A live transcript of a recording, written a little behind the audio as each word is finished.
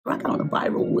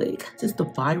viral wig. Just the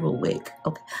viral wig.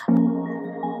 Okay.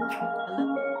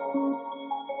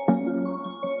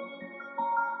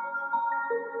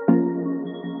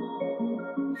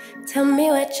 Tell me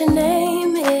what your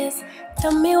name is.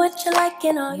 Tell me what you like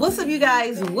and all. What's up, you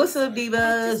guys? What's up,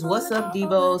 divas? What's up,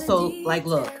 divos? So, like,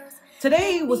 look.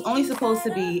 Today was only supposed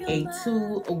to be a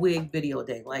 2-wig video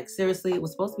day. Like, seriously, it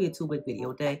was supposed to be a 2-wig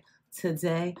video day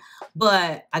today.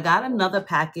 But I got another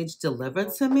package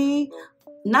delivered to me.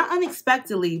 Not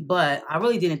unexpectedly, but I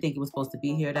really didn't think it was supposed to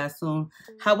be here that soon.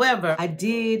 However, I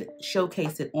did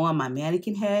showcase it on my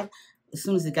mannequin head. As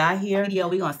soon as it got here,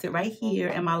 we're going to sit right here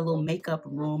in my little makeup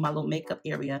room, my little makeup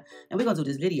area, and we're going to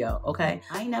do this video, okay?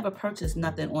 I ain't never purchased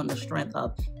nothing on the strength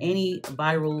of any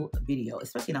viral video,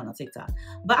 especially not on TikTok.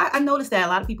 But I noticed that a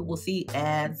lot of people will see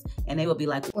ads, and they will be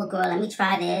like, well, girl, let me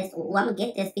try this. Well, I'm going to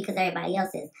get this because everybody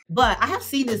else is. But I have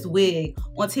seen this wig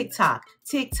on TikTok,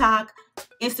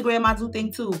 Instagram, I do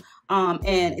think too.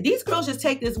 And these girls just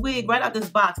take this wig right out this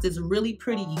box, this really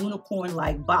pretty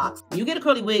unicorn-like box. When you get a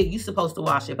curly wig, you're supposed to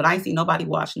wash it, but I ain't seen nobody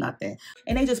wash nothing.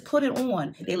 And they just put it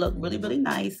on. They look really, really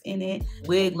nice in it.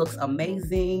 Wig looks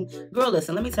amazing. Girl,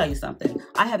 listen, let me tell you something.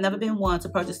 I have never been one to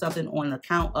purchase something on an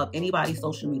account of anybody's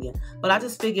social media, but I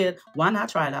just figured, why not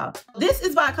try it out? This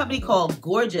is by a company called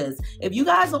Gorgius. If you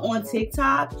guys are on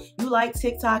TikTok, you like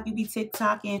TikTok, you be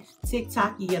TikToking,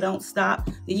 you don't stop,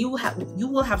 then you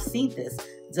will have seen this.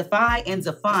 Defy and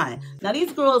Define. Now,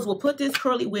 these girls will put this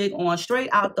curly wig on straight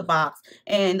out the box,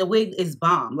 and the wig is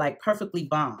bomb, like perfectly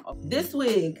bomb. This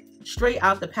wig, straight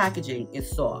out the packaging, is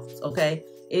soft, okay?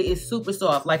 It is super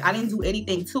soft. Like, I didn't do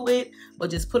anything to it, but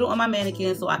just put it on my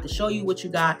mannequin so I could show you what you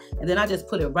got. And then I just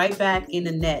put it right back in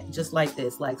the net, just like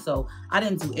this. Like, so I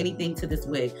didn't do anything to this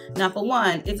wig. Now, for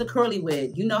one, it's a curly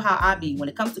wig. You know how I be. When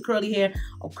it comes to curly hair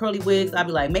or curly wigs, I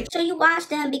be like, make sure you wash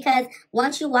them, because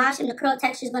once you wash them, the curl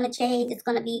texture is going to change. It's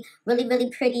going to be really,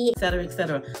 really pretty, etc.,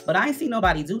 etc. But I ain't seen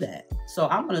nobody do that. So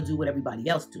I'm going to do what everybody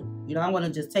else do. You know, I want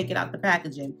to just take it out the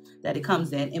packaging that it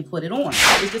comes in and put it on.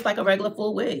 It's just like a regular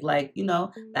full wig. Like, you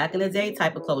know, back in the day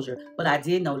type of closure. But I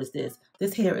did notice this.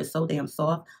 This hair is so damn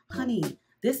soft. Honey,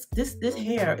 this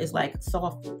hair is like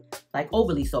soft, like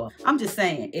overly soft. I'm just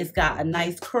saying, it's got a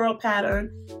nice curl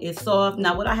pattern. It's soft.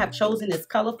 Now, would I have chosen this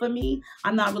color for me?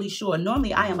 I'm not really sure.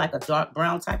 Normally, I am like a dark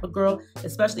brown type of girl,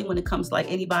 especially when it comes to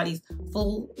like anybody's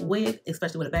full wig,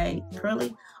 especially with a bang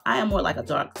curly. I am more like a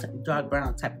dark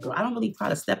brown type of girl. I don't really try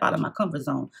to step out of my comfort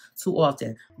zone too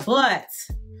often. But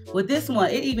with this one,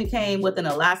 it even came with an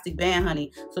elastic band,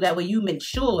 honey, so that way you make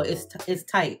sure it's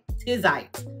tight.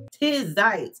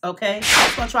 Tight, okay? I'm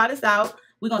just gonna try this out.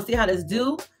 We're gonna see how this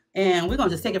do, and we're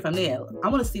gonna just take it from there. I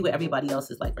wanna see what everybody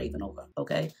else is like raving over,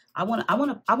 okay? I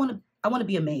wanna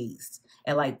be amazed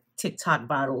at like TikTok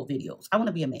viral videos. I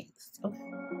wanna be amazed, okay?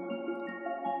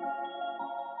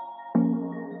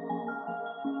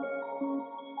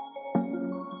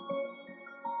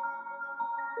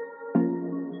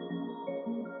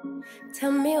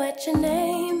 Tell me what your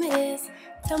name is.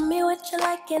 Tell me what you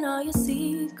like and all your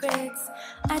secrets.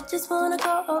 I just wanna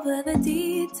go over the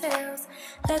details.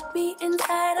 Let me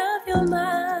inside of your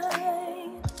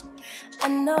mind. I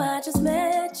know I just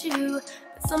met you,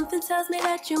 but something tells me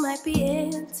that you might be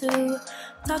into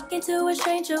talking to a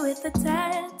stranger with a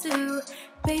tattoo.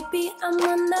 Baby, I'm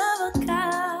one of a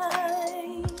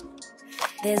kind.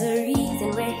 There's a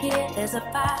reason we're here, there's a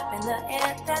vibe in the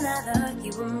air that neither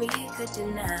you or me could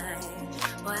deny.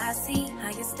 Well, I see how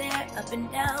you stare up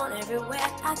and down everywhere.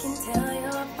 I can tell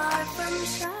you're far from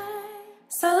shy.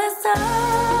 So let's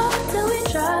talk till we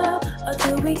drop, or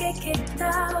till we get kicked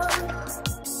out.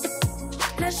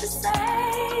 Let's just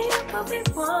say what we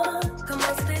want, come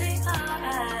on, spit it out.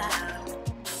 I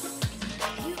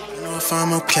don't know if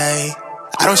I'm okay,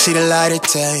 I don't see the light of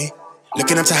day.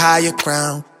 Looking up to higher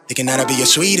ground, thinking that'll be your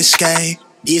sweet escape.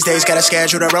 These days gotta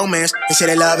schedule the romance. They say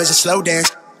that love is a slow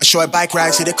dance. A short bike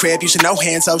ride to the crib, using no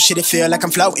hands. Oh shit, it feel like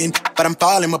I'm floating, but I'm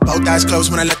falling with both eyes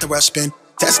closed when I let the world spin.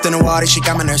 Testing the water, she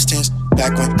got my nerves tense.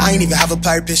 Back when I ain't even have a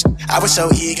purpose, I was so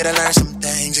eager to learn some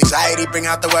things. Anxiety bring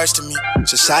out the worst in me.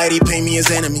 Society paint me as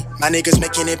enemy. My niggas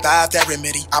making it by that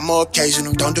remedy. I'm more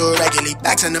occasional, don't do it regularly.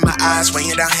 Backs under my eyes,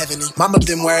 weighing down heavily. Mama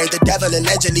been worried, the devil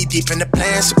allegedly deep in the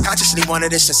plan. Subconsciously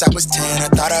wanted it since I was 10. I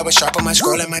thought I was sharp on my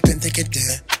scroll and my pen think it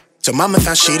did. So mama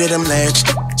found shit of them legs.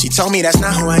 She told me that's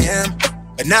not who I am.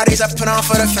 But nowadays I put on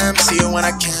for the fam, see it when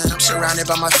I can. I'm surrounded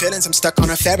by my feelings, I'm stuck on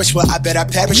a Ferris wheel. I bet I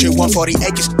perish with 140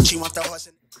 acres. She wants the horse.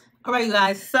 All right, you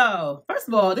guys. So first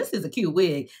of all, this is a cute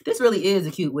wig. This really is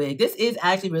a cute wig. This is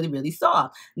actually really, really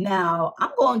soft. Now, I'm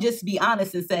going to just be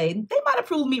honest and say they might have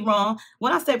proved me wrong.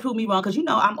 When I say prove me wrong, because you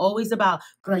know I'm always about,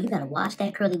 girl, you gotta wash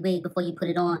that curly wig before you put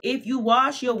it on. if you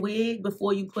wash your wig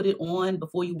before you put it on,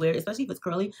 before you wear it, especially if it's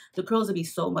curly, the curls will be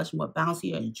so much more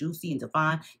bouncier and juicy and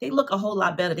defined. They look a whole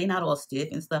lot better. They're not all stiff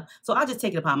and stuff. So I just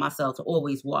take it upon myself to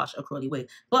always wash a curly wig.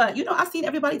 But you know, I've seen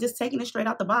everybody just taking it straight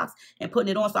out the box and putting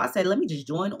it on. So I said, let me just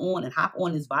join on and hop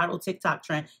on this viral TikTok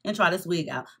trend and try this wig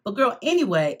out. But girl,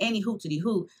 anyway, any hoot-to-de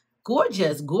hoot,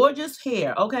 gorgeous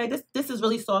hair. Okay, this is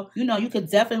really soft. You know, you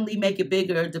could definitely make it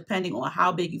bigger depending on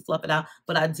how big you fluff it out,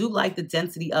 but I do like the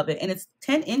density of it. And it's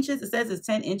 10 inches. It says it's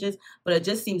 10 inches, but it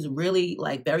just seems really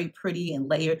like very pretty and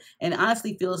layered, and it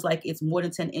honestly feels like it's more than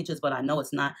 10 inches, but I know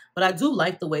it's not. But I do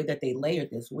like the way that they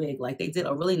layered this wig. Like, they did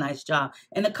a really nice job,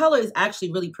 and the color is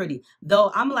actually really pretty.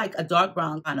 Though I'm like a dark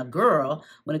brown kind of girl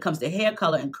when it comes to hair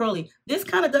color and curly, this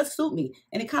kind of does suit me,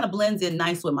 and it kind of blends in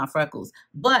nice with my freckles.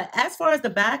 But as far as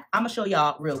the back, I'm gonna show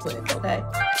y'all real quick, okay?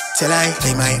 Till I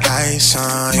lay my eyes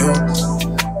on you.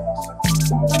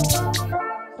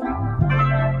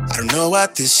 I don't know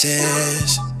what this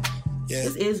is. Yeah.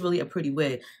 This is really a pretty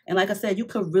wig. And like I said, you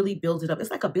could really build it up.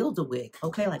 It's like a builder wig,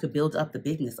 okay? Like to build up the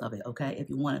bigness of it, okay? If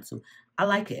you wanted to. I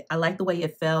like it. I like the way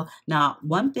it fell. Now,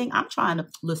 one thing I'm trying to,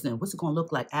 listen, what's it going to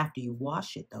look like after you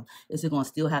wash it, though? Is it going to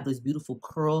still have this beautiful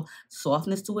curl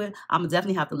softness to it? I'm going to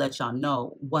definitely have to let y'all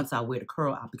know once I wear the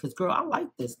curl out, because, girl, I like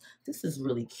this. This is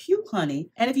really cute, honey.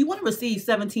 And if you want to receive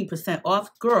 17% off,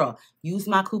 girl, use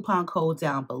my coupon code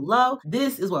down below.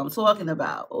 This is what I'm talking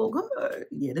about. Oh, good.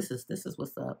 Yeah, this is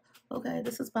what's up. Okay,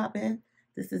 this is popping.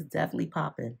 This is definitely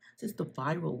popping. Just the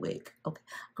viral wig. Okay,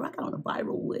 girl, I got on a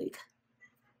viral wig.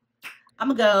 I'm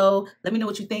gonna go. Let me know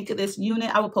what you think of this unit.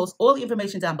 I will post all the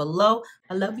information down below.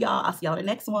 I love y'all. I'll see y'all in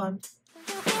the next one.